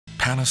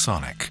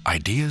Panasonic,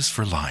 ideas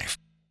for life.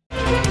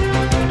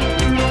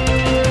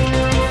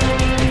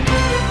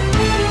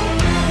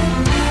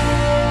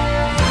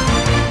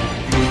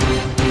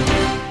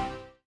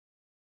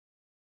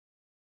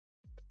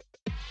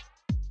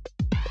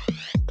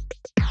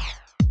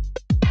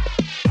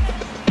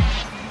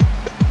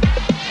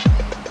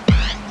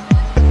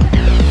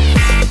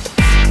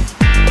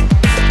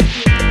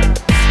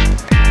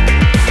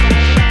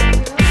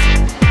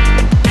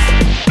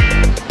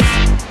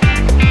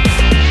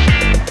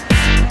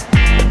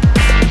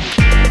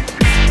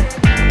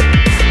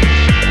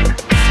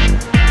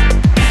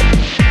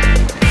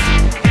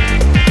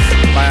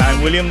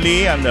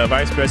 I'm the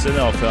Vice President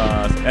of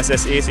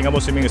SSA,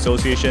 Singapore Swimming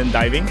Association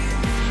Diving,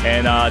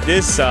 and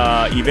this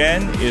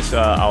event is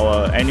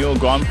our annual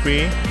Grand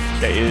Prix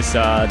that is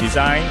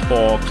designed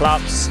for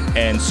clubs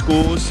and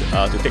schools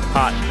to take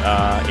part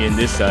in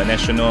this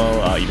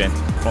national event.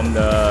 From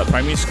the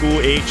primary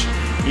school age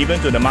even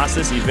to the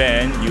Masters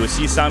event, you will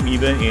see some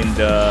even in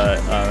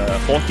the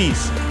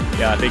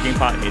 40s taking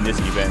part in this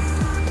event.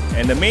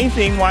 And the main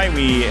thing why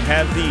we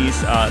have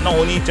these, not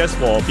only just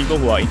for people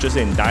who are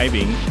interested in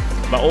diving,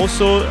 but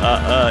also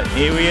an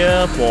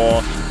area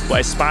for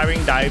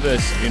aspiring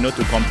divers,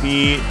 to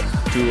compete,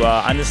 to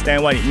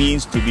understand what it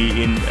means to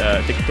be in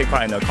take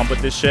part in a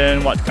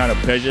competition, what kind of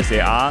pressures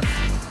there are,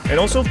 and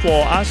also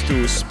for us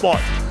to spot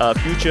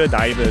future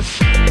divers.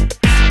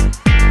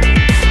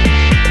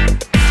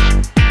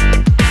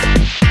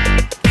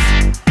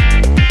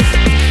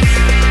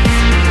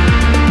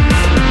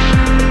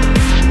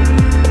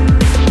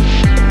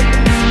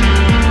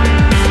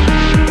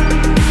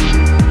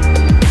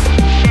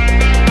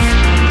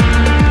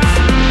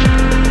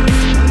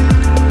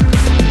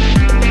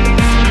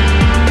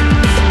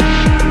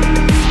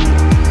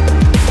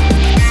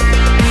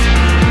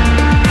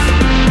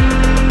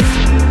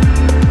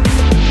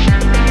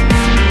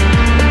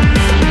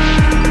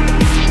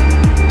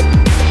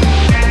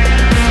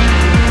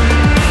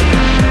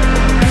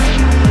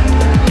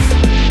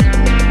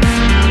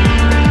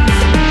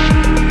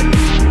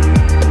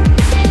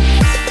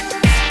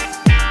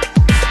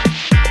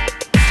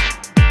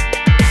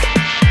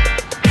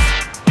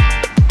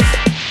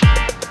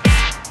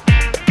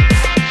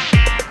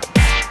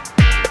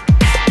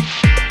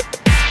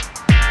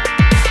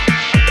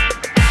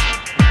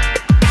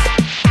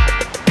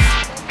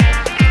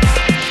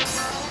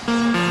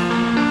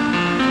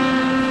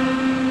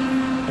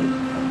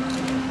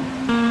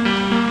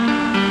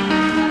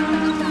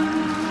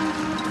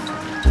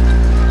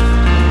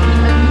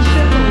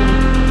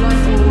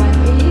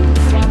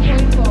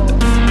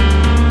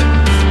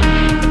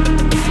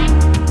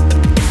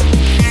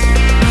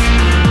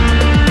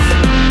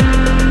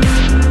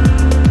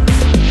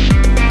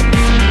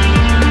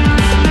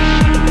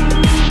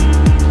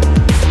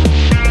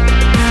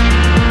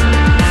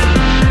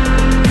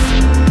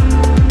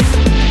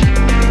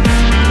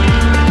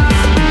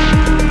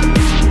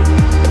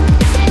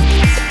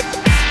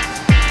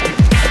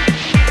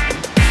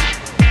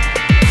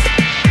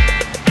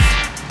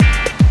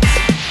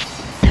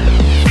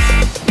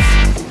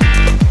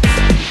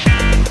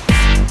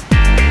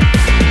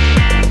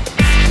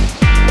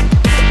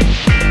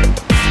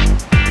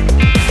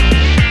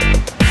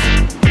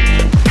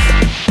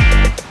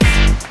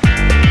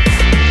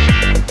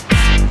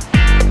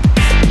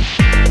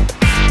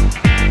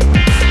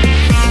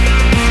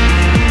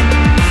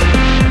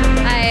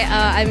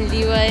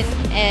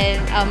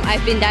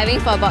 I've been diving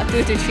for about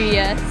 2 to 3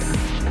 years.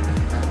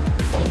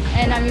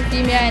 And I'm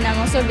Euphemia, and I've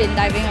also been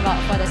diving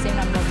for the same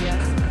number of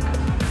years.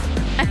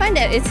 I find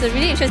that it's a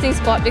really interesting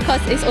sport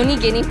because it's only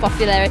gaining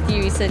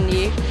popularity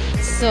recently.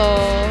 So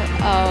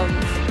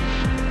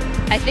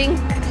I think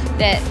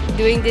that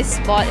doing this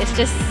sport is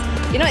just,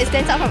 it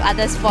stands out from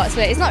other sports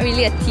where it's not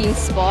really a team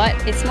sport,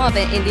 it's more of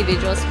an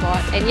individual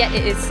sport, and yet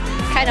it is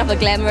kind of a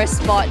glamorous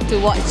sport to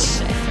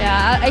watch.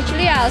 Yeah,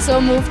 actually I also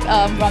moved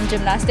from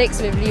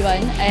gymnastics with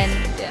Liwen, and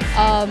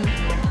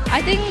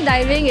I think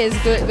diving is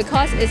good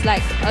because it's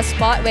like a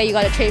sport where you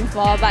got to train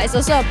for, but it's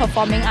also a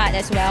performing art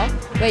as well,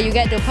 where you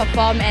get to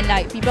perform and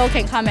like people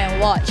can come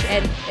and watch,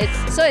 and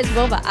it's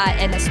both an art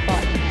and a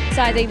sport.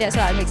 So I think that's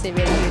what makes it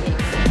really unique.